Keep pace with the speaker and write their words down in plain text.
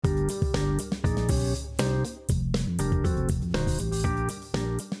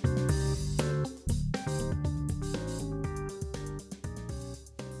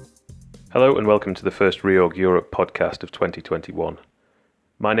Hello and welcome to the first Reorg Europe podcast of 2021.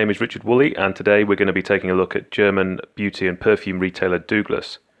 My name is Richard Woolley and today we're going to be taking a look at German beauty and perfume retailer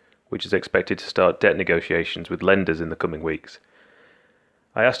Douglas, which is expected to start debt negotiations with lenders in the coming weeks.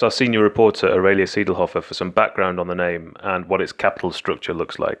 I asked our senior reporter Aurelia Siedelhofer for some background on the name and what its capital structure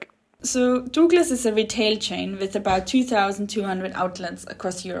looks like. So Douglas is a retail chain with about 2,200 outlets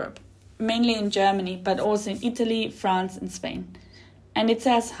across Europe, mainly in Germany, but also in Italy, France and Spain. And it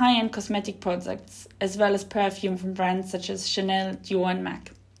sells high-end cosmetic products, as well as perfume from brands such as Chanel, Dior and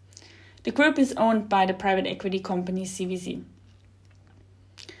MAC. The group is owned by the private equity company CVC.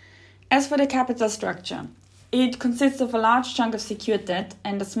 As for the capital structure, it consists of a large chunk of secured debt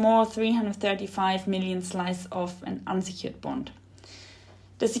and a small 335 million slice of an unsecured bond.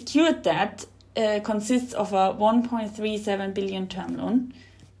 The secured debt consists of a 1.37 billion term loan,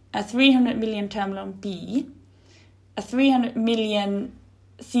 a 300 million term loan B, a 300 million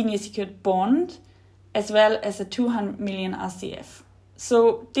senior secured bond, as well as a 200 million RCF.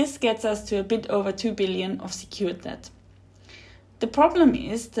 So this gets us to a bit over 2 billion of secured debt. The problem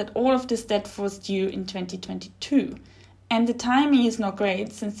is that all of this debt was due in 2022, and the timing is not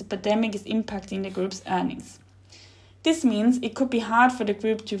great since the pandemic is impacting the group's earnings. This means it could be hard for the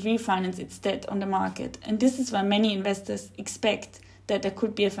group to refinance its debt on the market, and this is why many investors expect that there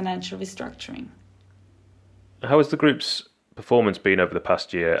could be a financial restructuring. How has the group's performance been over the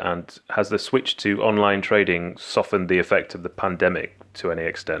past year, and has the switch to online trading softened the effect of the pandemic to any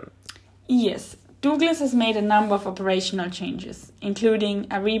extent? Yes, Douglas has made a number of operational changes, including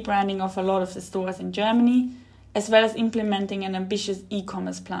a rebranding of a lot of the stores in Germany, as well as implementing an ambitious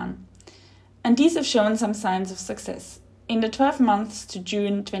e-commerce plan. And these have shown some signs of success. In the 12 months to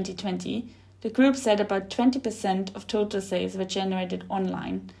June 2020, the group said about 20% of total sales were generated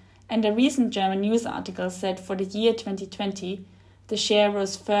online, and a recent German news article said for the year 2020, the share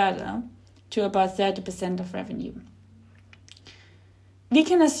rose further to about 30% of revenue. We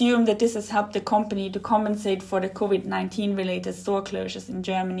can assume that this has helped the company to compensate for the COVID-19 related store closures in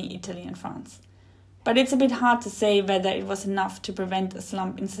Germany, Italy and France. But it's a bit hard to say whether it was enough to prevent a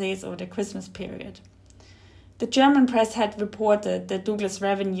slump in sales over the Christmas period. The German press had reported that Douglas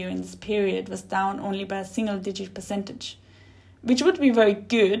revenue in this period was down only by a single-digit percentage, which would be very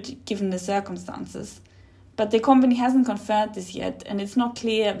good given the circumstances. But the company hasn't confirmed this yet, and it's not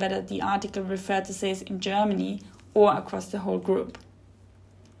clear whether the article referred to sales in Germany or across the whole group.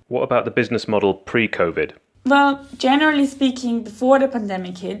 What about the business model pre-COVID? Well, generally speaking, before the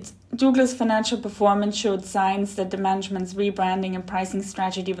pandemic hit, Douglas' financial performance showed signs that the management's rebranding and pricing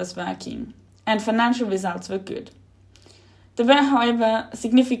strategy was working, and financial results were good. There were, however,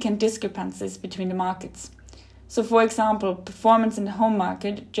 significant discrepancies between the markets. So, for example, performance in the home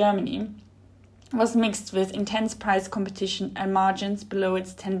market, Germany, was mixed with intense price competition and margins below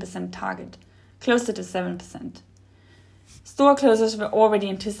its 10% target, closer to 7%. Store closures were already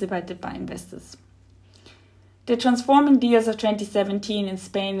anticipated by investors. The transforming deals of 2017 in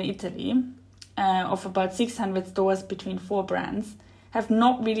Spain and Italy, of about 600 stores between 4 brands, have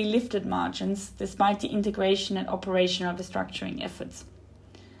not really lifted margins despite the integration and operational restructuring efforts.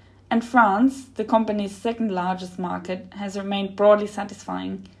 And France, the company's second largest market, has remained broadly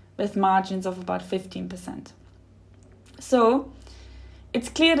satisfying with margins of about 15%. So, it's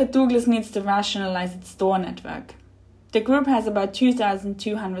clear that Douglas needs to rationalize its store network. The group has about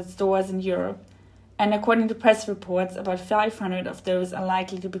 2,200 stores in Europe, and according to press reports, about 500 of those are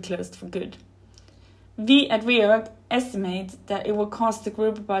likely to be closed for good. We at Reorg estimate that it will cost the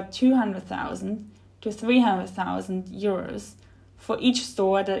group about 200,000 to 300,000 euros for each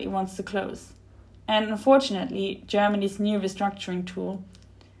store that it wants to close. And unfortunately, Germany's new restructuring tool,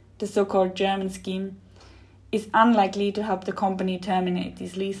 the so-called German scheme, is unlikely to help the company terminate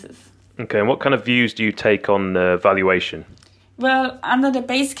these leases. Okay, and what kind of views do you take on valuation? Well, under the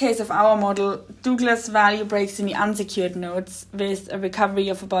base case of our model, Douglas value breaks in the unsecured notes with a recovery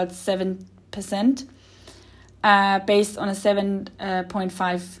of about 7%, based on a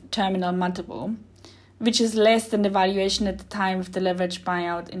 7.5 terminal multiple, which is less than the valuation at the time of the leveraged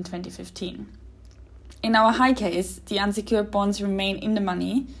buyout in 2015. In our high case, the unsecured bonds remain in the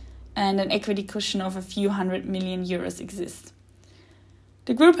money and an equity cushion of a few €100 million exists.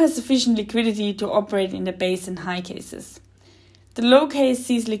 The group has sufficient liquidity to operate in the base and high cases. The low case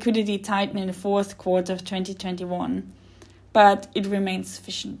sees liquidity tighten in the fourth quarter of 2021, but it remains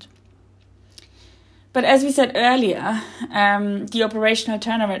sufficient. But as we said earlier, the operational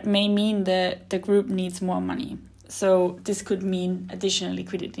turnaround may mean that the group needs more money. So this could mean additional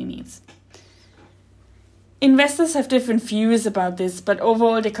liquidity needs. Investors have different views about this, but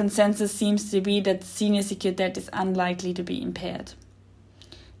overall the consensus seems to be that senior secured debt is unlikely to be impaired.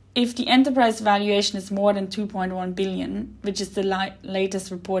 If the enterprise valuation is more than 2.1 billion, which is the latest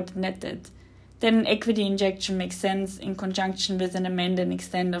reported net debt, then an equity injection makes sense in conjunction with an amend and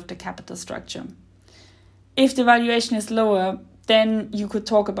extend of the capital structure. If the valuation is lower, then you could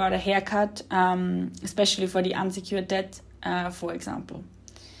talk about a haircut, especially for the unsecured debt, for example.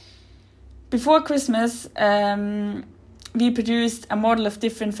 Before Christmas, we produced a model of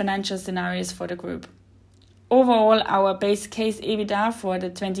different financial scenarios for the group. Overall, our base case EBITDA for the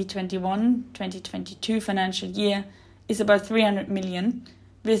 2021-2022 financial year is about 300 million,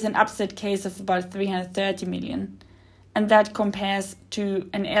 with an upside case of about 330 million, and that compares to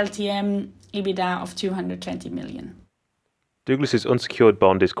an LTM EBITDA of 220 million. Douglas's unsecured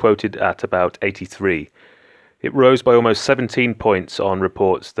bond is quoted at about 83. It rose by almost 17 points on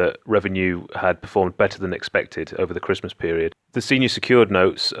reports that revenue had performed better than expected over the Christmas period. The senior secured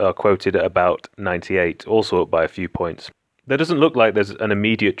notes are quoted at about 98, also up by a few points. There doesn't look like there's an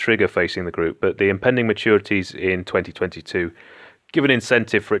immediate trigger facing the group, but the impending maturities in 2022 give an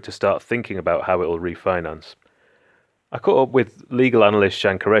incentive for it to start thinking about how it will refinance. I caught up with legal analyst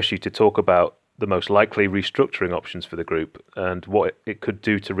Shan Qureshi to talk about the most likely restructuring options for the group and what it could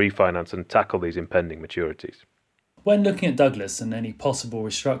do to refinance and tackle these impending maturities. When looking at Douglas and any possible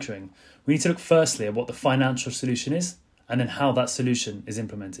restructuring, we need to look firstly at what the financial solution is and then how that solution is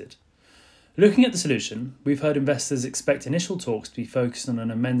implemented. Looking at the solution, we've heard investors expect initial talks to be focused on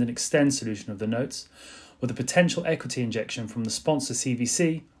an amend and extend solution of the notes, with a potential equity injection from the sponsor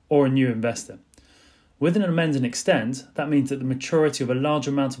CVC or a new investor. With an amend and extend, that means that the maturity of a large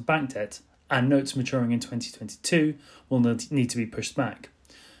amount of bank debt and notes maturing in 2022 will need to be pushed back.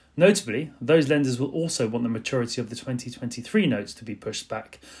 Notably, those lenders will also want the maturity of the 2023 notes to be pushed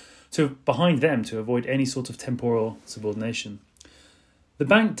back behind them to avoid any sort of temporal subordination. The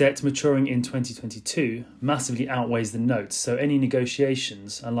bank debt maturing in 2022 massively outweighs the notes, so any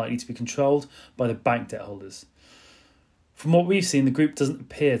negotiations are likely to be controlled by the bank debt holders. From what we've seen, the group doesn't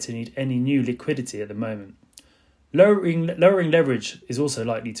appear to need any new liquidity at the moment. Lowering leverage is also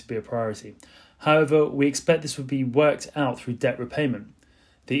likely to be a priority. However, we expect this would be worked out through debt repayment.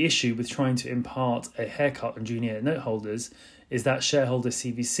 The issue with trying to impart a haircut on junior note holders is that shareholder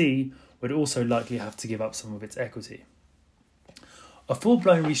CVC would also likely have to give up some of its equity. A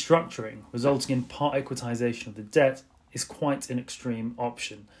full-blown restructuring resulting in part equitisation of the debt is quite an extreme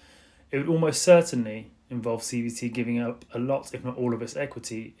option. It would almost certainly involve CVC giving up a lot, if not all, of its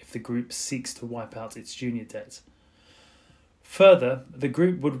equity if the group seeks to wipe out its junior debt. Further, the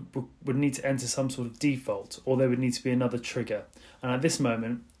group would need to enter some sort of default, or there would need to be another trigger, and at this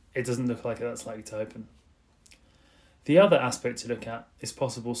moment, it doesn't look like that's likely to open. The other aspect to look at is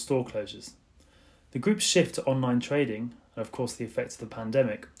possible store closures. The group's shift to online trading, and of course the effects of the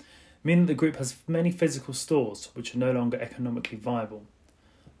pandemic, mean that the group has many physical stores which are no longer economically viable.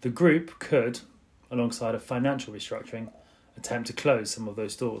 The group could, alongside a financial restructuring, attempt to close some of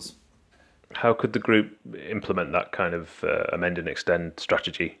those stores. How could the group implement that kind of amend and extend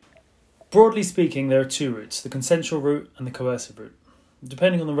strategy? Broadly speaking, there are two routes, the consensual route and the coercive route.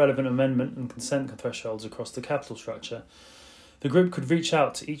 Depending on the relevant amendment and consent thresholds across the capital structure, the group could reach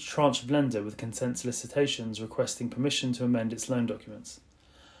out to each tranche of lender with consent solicitations requesting permission to amend its loan documents.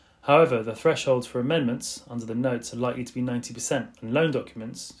 However, the thresholds for amendments under the notes are likely to be 90%, and loan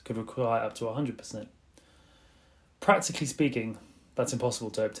documents could require up to 100%. Practically speaking, that's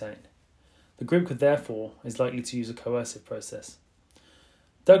impossible to obtain. The group is likely to use a coercive process.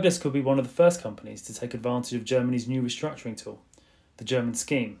 Douglas could be one of the first companies to take advantage of Germany's new restructuring tool, the German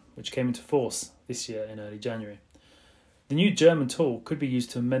scheme, which came into force this year in early January. The new German tool could be used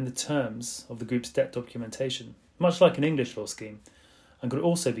to amend the terms of the group's debt documentation, much like an English law scheme, and could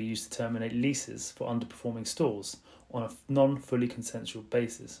also be used to terminate leases for underperforming stores on a non-fully consensual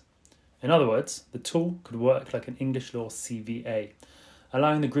basis. In other words, the tool could work like an English law CVA,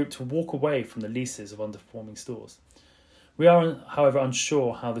 allowing the group to walk away from the leases of underperforming stores. We are, however,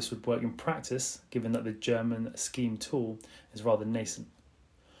 unsure how this would work in practice, given that the German scheme tool is rather nascent.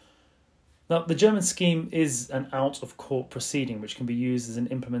 Now, the German scheme is an out-of-court proceeding which can be used as an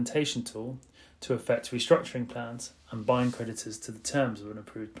implementation tool to effect restructuring plans and bind creditors to the terms of an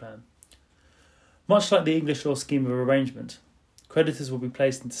approved plan. Much like the English law scheme of arrangement, creditors will be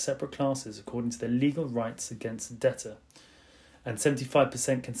placed into separate classes according to their legal rights against the debtor, and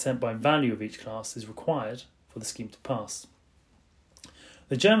 75% consent by value of each class is required for the scheme to pass.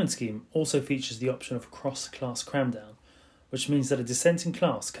 The German scheme also features the option of cross-class cram-down, which means that a dissenting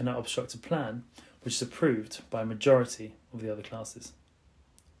class cannot obstruct a plan which is approved by a majority of the other classes.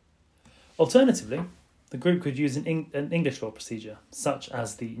 Alternatively, the group could use an English law procedure, such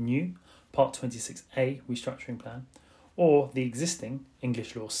as the new Part 26A restructuring plan, or the existing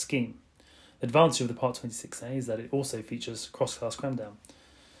English law scheme. The advantage of the Part 26A is that it also features cross-class cram-down,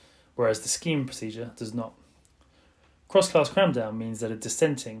 whereas the scheme procedure does not. Cross-class cram-down means that a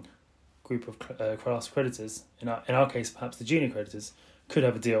dissenting group of class creditors, in our case perhaps the junior creditors, could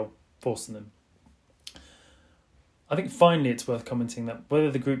have a deal forced on them. I think finally it's worth commenting that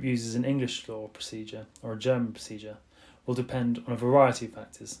whether the group uses an English law procedure or a German procedure will depend on a variety of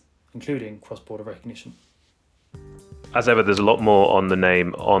factors, including cross-border recognition. As ever, there's a lot more on the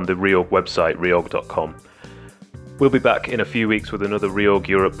name on the Reorg website, reorg.com. We'll be back in a few weeks with another Reorg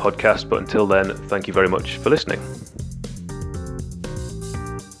Europe podcast, but until then, thank you very much for listening.